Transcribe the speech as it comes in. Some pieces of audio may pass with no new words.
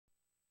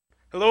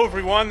Hello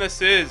everyone,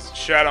 this is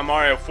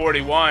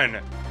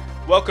ShadowMario41.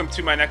 Welcome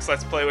to my next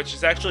Let's Play, which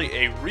is actually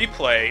a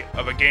replay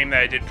of a game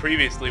that I did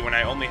previously when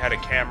I only had a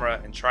camera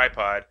and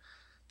tripod.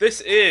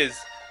 This is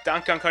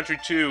Donkey Kong Country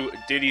 2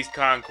 Diddy's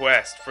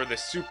Conquest for the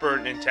Super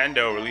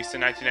Nintendo, released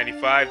in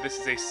 1995. This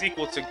is a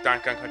sequel to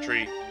Donkey Kong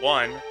Country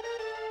 1,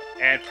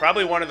 and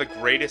probably one of the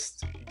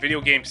greatest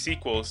video game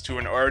sequels to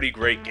an already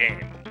great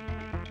game.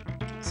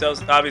 So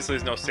obviously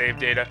there's no save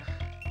data.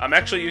 I'm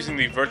actually using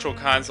the Virtual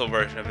Console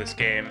version of this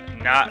game,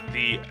 not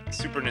the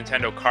Super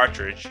Nintendo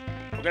cartridge.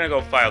 We're gonna go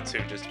File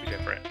 2 just to be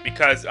different.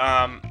 Because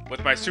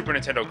with my Super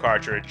Nintendo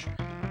cartridge,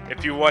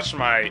 if you watched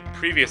my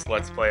previous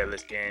Let's Play of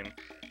this game,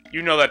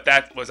 you know that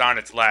that was on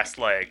its last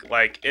leg.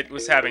 Like, it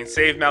was having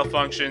save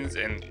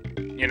malfunctions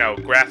and, you know,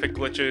 graphic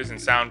glitches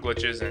and sound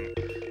glitches, and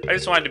I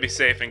just wanted to be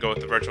safe and go with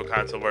the Virtual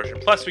Console version.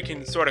 Plus, we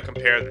can sort of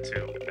compare the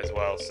two as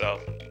well, so.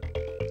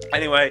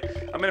 Anyway,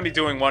 I'm gonna be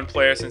doing one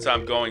player since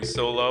I'm going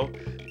solo.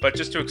 But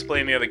just to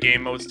explain the other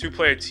game modes,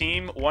 2-player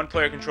team, 1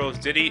 player controls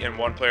Diddy and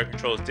 1 player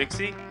controls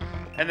Dixie.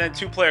 And then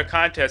 2-player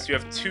contest, you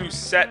have 2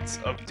 sets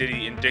of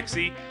Diddy and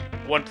Dixie.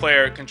 1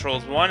 player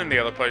controls one and the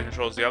other player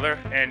controls the other.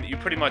 And you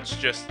pretty much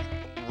just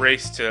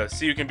race to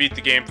see who can beat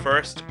the game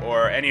first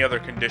or any other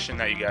condition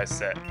that you guys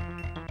set.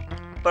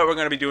 But we're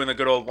going to be doing the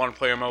good old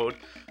 1-player mode.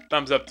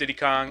 Thumbs up Diddy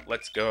Kong,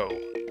 let's go.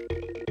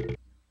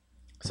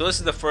 So this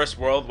is the first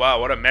world.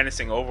 Wow, what a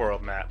menacing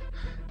overworld map.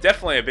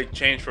 Definitely a big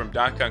change from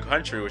Donkey Kong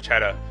Country, which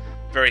had a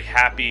very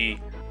happy,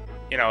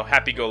 you know,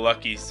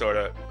 happy-go-lucky sort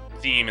of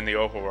theme in the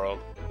overworld.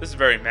 This is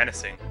very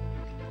menacing.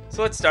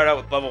 So let's start out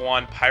with level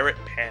 1, Pirate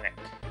Panic.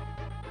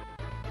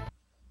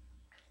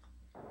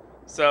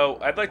 So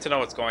I'd like to know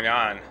what's going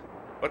on.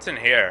 What's in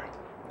here?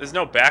 There's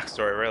no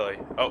backstory, really.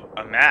 Oh,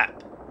 a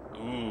map.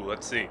 Ooh,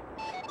 let's see.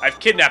 I've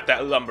kidnapped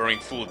that lumbering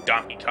fool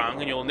Donkey Kong,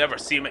 and you'll never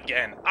see him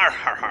again. Arr,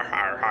 har, har,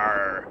 har,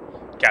 har.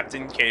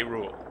 Kaptain K.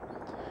 Rool.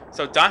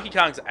 So Donkey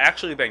Kong's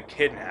actually been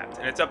kidnapped,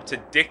 and it's up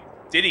to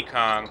Diddy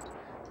Kong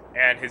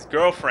and his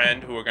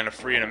girlfriend, who we're going to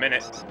free in a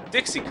minute,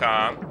 Dixie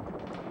Kong,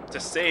 to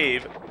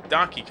save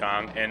Donkey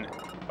Kong and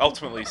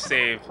ultimately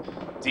save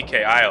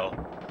DK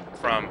Isle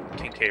from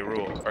King K.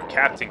 Rool, or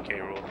Kaptain K.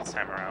 Rool this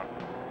time around.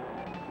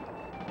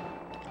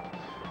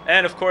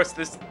 And of course,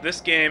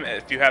 this game,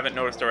 if you haven't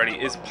noticed already,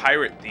 is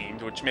pirate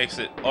themed, which makes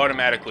it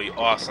automatically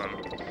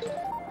awesome.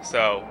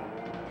 So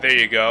there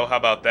you go. How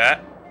about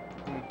that?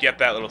 Get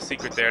that little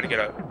secret there to get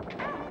a,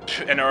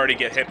 and already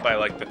get hit by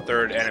like the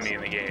 3rd enemy in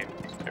the game.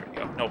 There we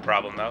go. No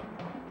problem though.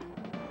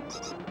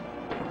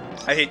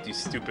 I hate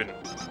these stupid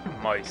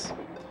mice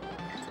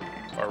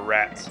or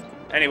rats.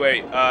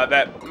 Anyway,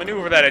 that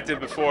maneuver that I did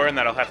before and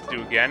that I'll have to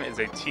do again is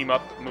a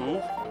team-up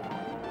move.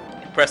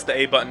 Press the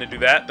A button to do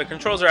that. The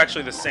controls are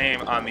actually the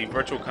same on the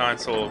Virtual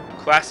Console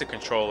Classic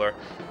controller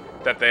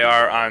that they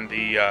are on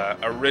the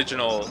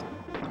original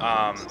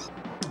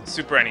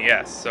Super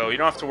NES, so you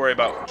don't have to worry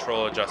about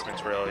control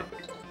adjustments really.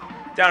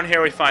 Down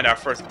here we find our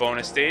first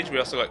bonus stage. We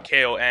also got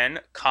KON,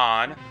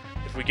 Con.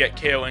 If we get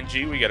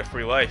KONG, we get a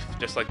free life,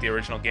 just like the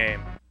original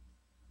game.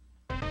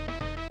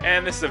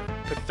 And this is a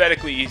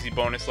pathetically easy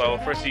bonus level.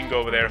 First you can go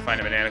over there to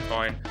find a banana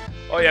coin.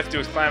 All you have to do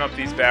is climb up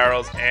these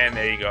barrels, and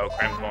there you go,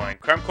 Creme Coin.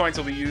 Creme Coins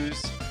will be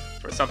used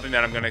for something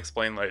that I'm going to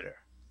explain later.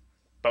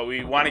 But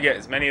we want to get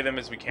as many of them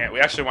as we can. We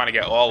actually want to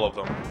get all of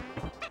them.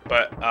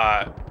 But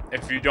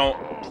if you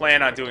don't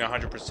plan on doing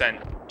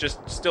 100%,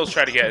 just still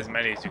try to get as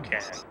many as you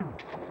can.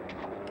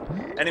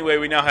 Anyway,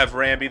 we now have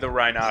Rambi the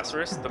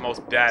Rhinoceros, the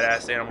most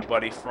badass animal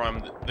buddy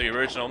from the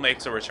original,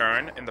 makes a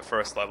return in the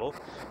first level.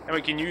 And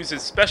we can use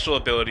his special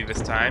ability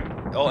this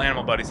time. All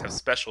animal buddies have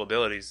special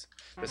abilities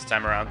this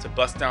time around to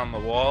bust down the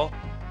wall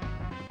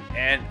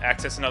and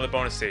access another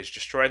bonus stage.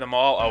 Destroy them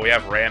all. Oh, we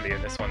have Rambi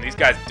in this one. These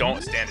guys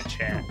don't stand a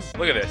chance.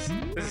 Look at this.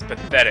 This is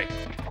pathetic.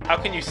 How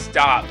can you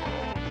stop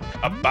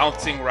a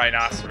bouncing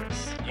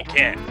rhinoceros? You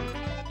can't.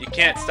 You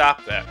can't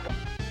stop that.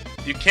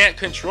 You can't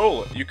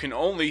control it. You can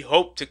only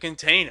hope to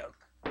contain him.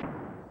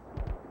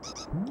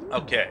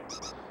 Okay.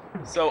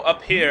 So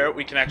up here,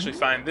 we can actually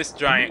find this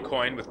giant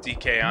coin with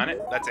DK on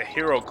it. That's a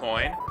hero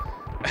coin.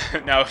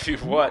 Now, if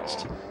you've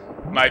watched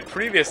my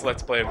previous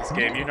Let's Play of this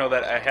game, you know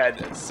that I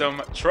had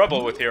some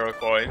trouble with hero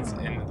coins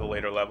in the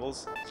later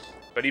levels.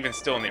 But even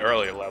still in the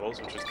earlier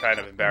levels, which was kind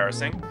of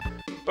embarrassing.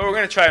 But we're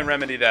going to try and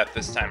remedy that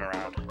this time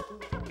around.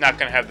 Not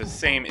going to have the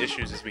same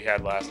issues as we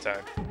had last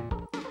time.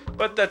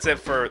 But that's it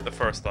for the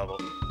first level.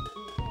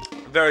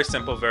 Very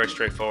simple, very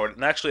straightforward,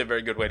 and actually a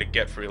very good way to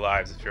get free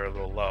lives if you're a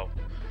little low.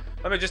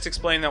 Let me just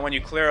explain that when you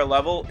clear a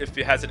level, if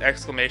it has an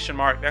exclamation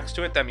mark next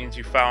to it, that means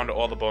you found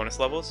all the bonus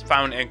levels,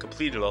 found and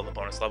completed all the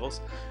bonus levels.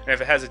 And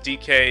if it has a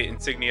DK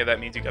insignia, that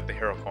means you got the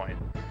hero coin.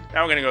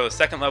 Now we're going to go to the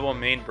second level,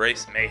 Main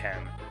Brace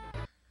Mayhem.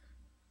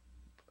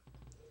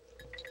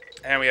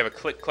 And we have a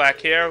click-clack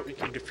here. We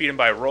can defeat them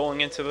by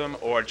rolling into them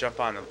or jump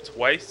on them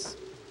twice.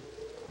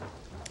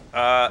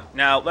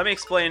 Now, let me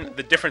explain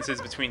the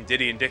differences between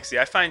Diddy and Dixie.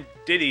 I find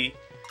Diddy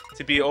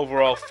to be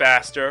overall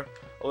faster,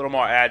 a little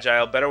more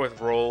agile, better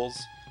with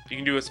rolls. You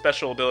can do a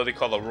special ability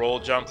called a roll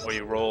jump, where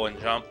you roll and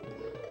jump,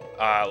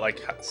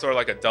 sort of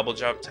like a double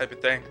jump type of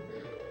thing.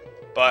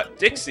 But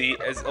Dixie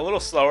is a little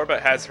slower,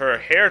 but has her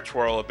hair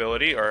twirl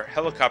ability, or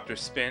helicopter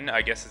spin,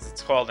 I guess as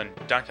it's called in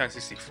Donkey Kong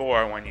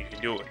 64 when you can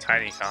do it with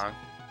Tiny Kong.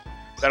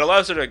 That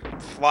allows her to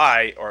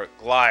fly or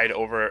glide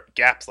over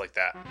gaps like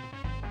that.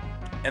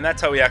 And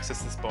that's how we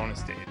access this bonus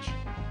stage.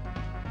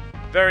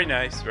 Very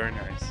nice, very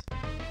nice.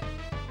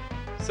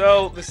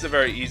 So, this is a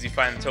very easy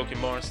find the token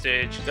bonus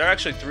stage. There are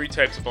actually 3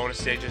 types of bonus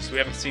stages. We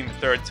haven't seen the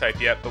 3rd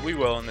type yet, but we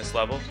will in this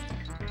level.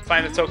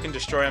 Find the token,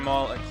 destroy them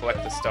all, and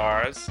collect the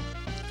stars.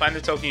 Find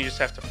the token, you just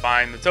have to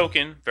find the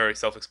token. Very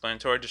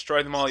self-explanatory.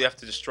 Destroy them all, you have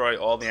to destroy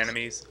all the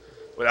enemies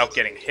without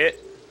getting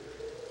hit.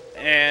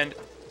 And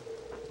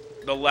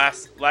the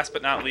last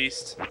but not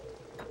least,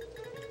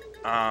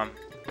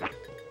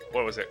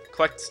 what was it?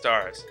 Collect the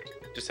stars.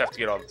 Just have to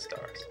get all the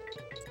stars.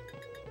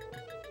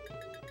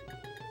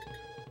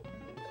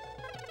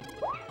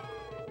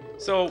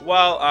 So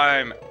while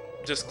I'm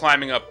just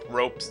climbing up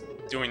ropes,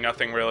 doing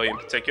nothing really in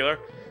particular,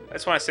 I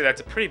just want to say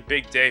that's a pretty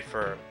big day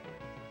for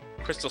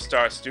Crystal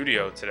Star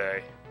Studio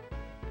today.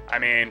 I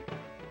mean,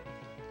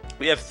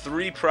 we have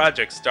 3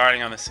 projects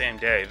starting on the same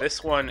day.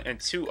 This one and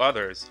 2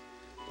 others.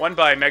 One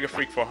by Mega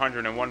Freak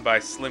 400 and one by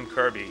Slim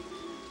Kirby.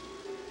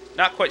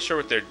 Not quite sure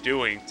what they're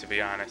doing, to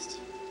be honest.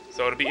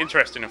 So it'll be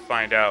interesting to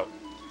find out.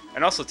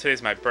 And also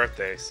today's my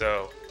birthday,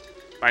 so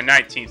my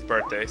 19th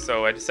birthday,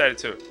 so I decided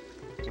to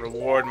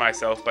reward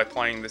myself by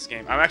playing this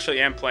game. I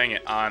actually am playing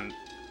it on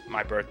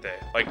my birthday,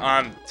 like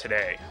on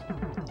today,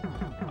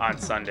 on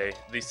Sunday,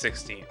 the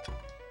 16th.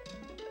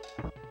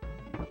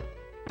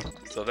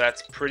 So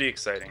that's pretty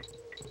exciting.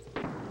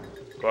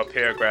 Go up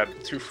here, grab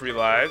 2 free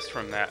lives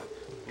from that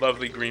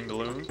lovely green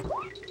balloon.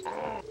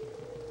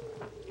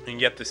 And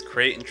get this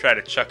crate and try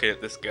to chuck it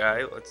at this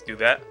guy. Let's do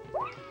that.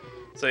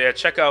 So yeah,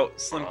 check out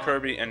Slim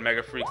Kirby and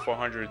Mega Freak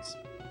 400's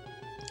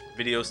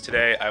videos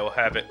today. I will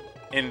have it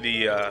in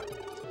the,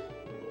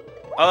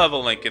 I'll have a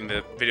link in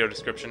the video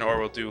description, or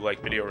we'll do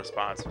like video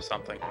response or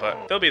something,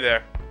 but they'll be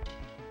there.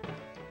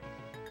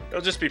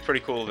 It'll just be pretty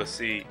cool to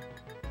see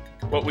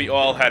what we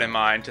all had in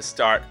mind to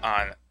start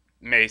on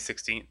May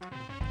 16th.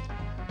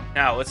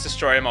 Now, let's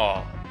destroy them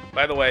all.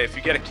 By the way, if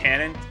you get a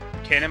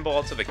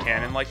cannonball to the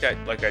cannon like that,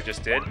 like I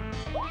just did,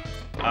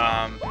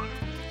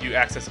 you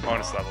access a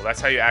bonus level.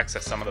 That's how you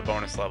access some of the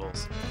bonus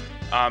levels.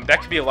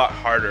 That could be a lot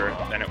harder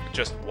than it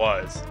just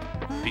was,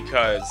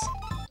 because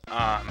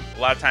a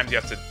lot of times you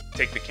have to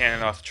take the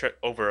cannon off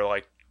over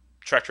like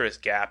treacherous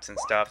gaps and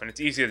stuff, and it's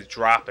easy to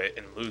drop it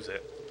and lose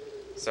it.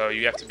 So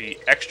you have to be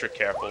extra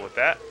careful with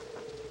that.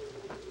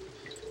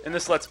 In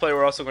this Let's Play,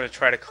 we're also going to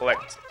try to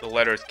collect the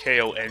letters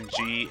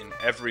K-O-N-G in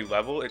every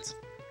level. It's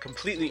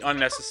completely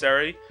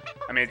unnecessary.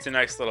 I mean, it's a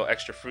nice little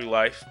extra free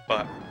life,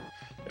 but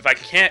if I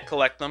can't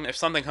collect them, if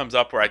something comes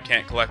up where I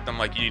can't collect them,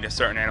 like you need a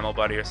certain animal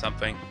buddy or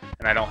something,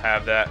 and I don't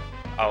have that,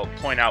 I'll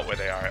point out where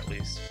they are at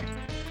least.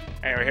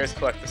 Anyway, here's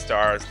Collect the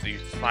Stars, the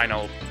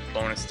final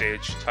bonus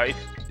stage type.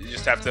 You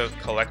just have to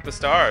collect the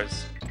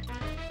stars.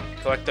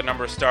 Collect the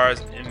number of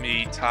stars in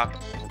the top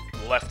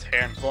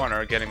left-hand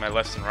corner, getting my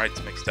lefts and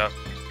rights mixed up.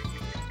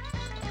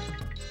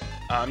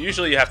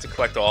 Usually you have to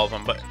collect all of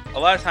them, but a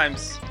lot of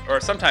times, or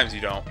sometimes you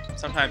don't.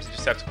 Sometimes you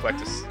just have to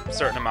collect a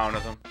certain amount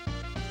of them.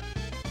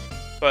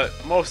 But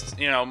most of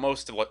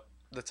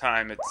the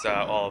time, it's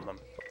all of them.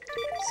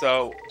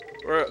 So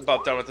we're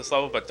about done with this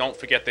level, but don't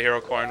forget the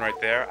hero coin right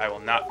there. I will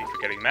not be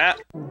forgetting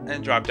that.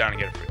 And drop down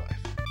and get a free life.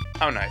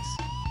 How nice.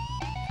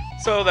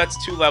 So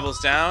that's 2 levels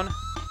down.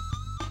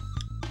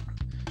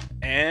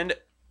 And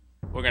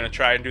we're going to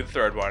try and do the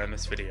 3rd one in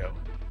this video.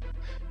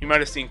 You might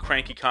have seen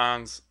Cranky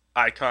Kong's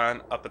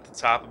icon up at the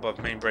top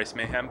above Main Brace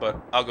Mayhem, but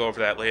I'll go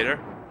over that later.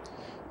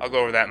 I'll go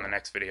over that in the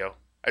next video.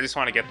 I just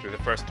want to get through the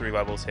first 3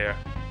 levels here.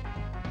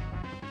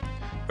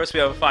 First we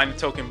have a Find the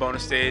Token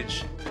bonus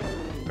stage.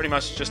 Pretty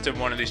much just in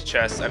one of these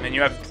chests. I mean,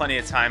 you have plenty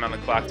of time on the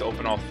clock to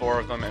open all 4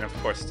 of them, and of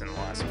course it's in the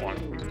last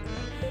one.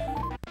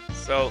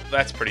 So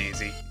that's pretty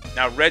easy.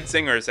 Now, red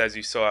zingers, as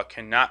you saw,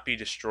 cannot be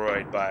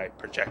destroyed by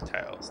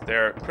projectiles.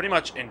 They're pretty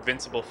much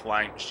invincible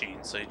flying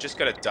machines, so you just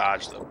gotta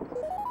dodge them.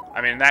 I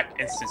mean, in that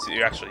instance,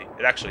 it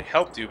actually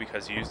helped you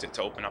because you used it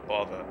to open up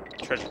all the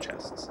treasure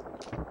chests.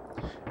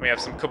 And we have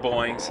some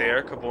kaboings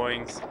here.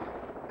 Kaboings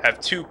have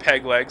 2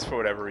 peg legs for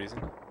whatever reason.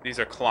 These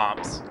are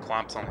clomps.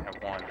 Clomps only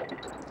have 1.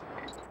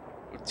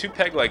 2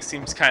 peg legs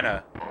seems kind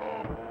of,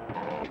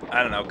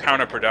 I don't know,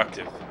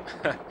 counterproductive.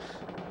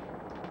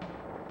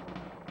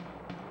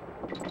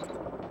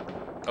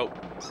 Oh,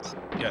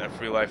 got a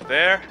free life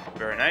there.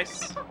 Very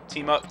nice.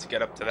 Team up to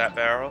get up to that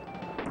barrel.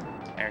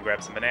 And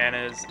grab some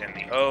bananas and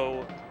the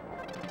O.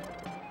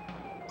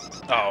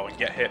 Oh, and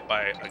get hit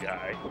by a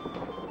guy.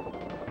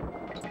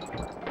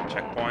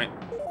 Checkpoint.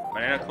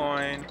 Banana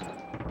coin.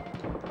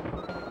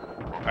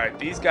 Alright,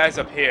 these guys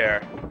up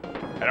here,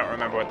 I don't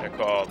remember what they're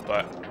called,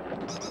 but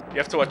you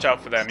have to watch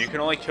out for them. You can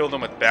only kill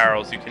them with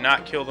barrels. You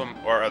cannot kill them,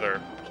 or other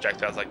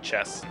projectiles like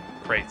chests,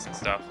 crates, and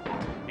stuff.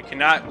 You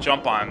cannot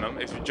jump on them.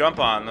 If you jump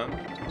on them,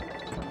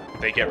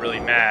 they get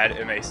really mad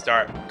and they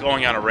start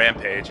going on a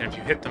rampage, and if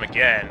you hit them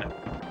again,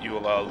 you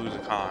will lose a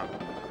Kong.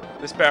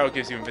 This barrel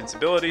gives you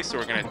invincibility, so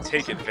we're going to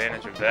take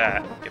advantage of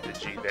that. Get the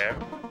G there.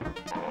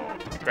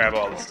 grab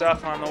all the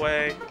stuff on the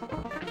way,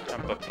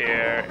 jump up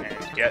here,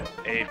 and get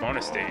a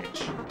bonus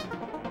stage.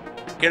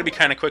 You gotta be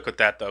kind of quick with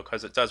that though,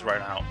 because it does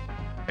run out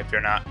if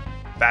you're not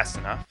fast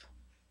enough.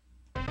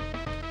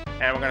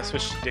 And we're gonna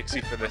switch to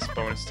Dixie for this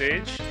bonus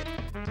stage.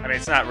 I mean,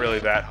 it's not really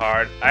that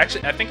hard. I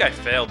think I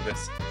failed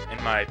this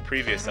in my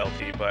previous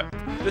LP, but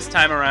this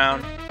time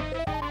around,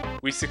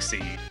 we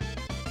succeed.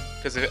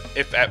 Because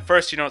if at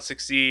first you don't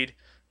succeed,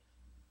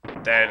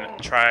 then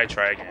try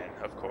again,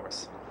 of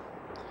course.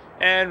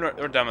 And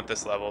we're done with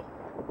this level.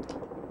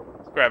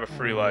 Let's grab a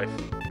free life.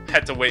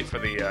 Had to wait for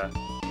the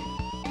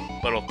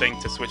little thing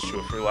to switch to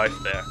a free life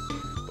there.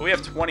 But we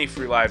have 20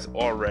 free lives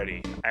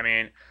already. I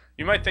mean,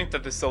 you might think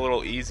that this is a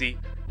little easy,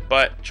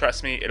 but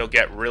trust me, it'll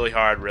get really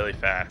hard really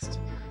fast.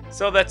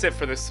 So that's it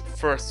for this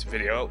first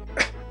video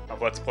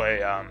of Let's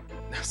Play,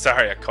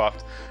 sorry I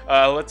coughed.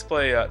 Let's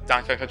play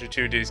Donkey Kong Country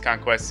 2 Diddy's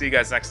Conquest. See you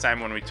guys next time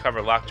when we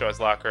cover Lockjaw's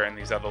Locker and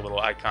these other little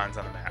icons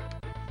on the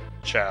map.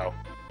 Ciao.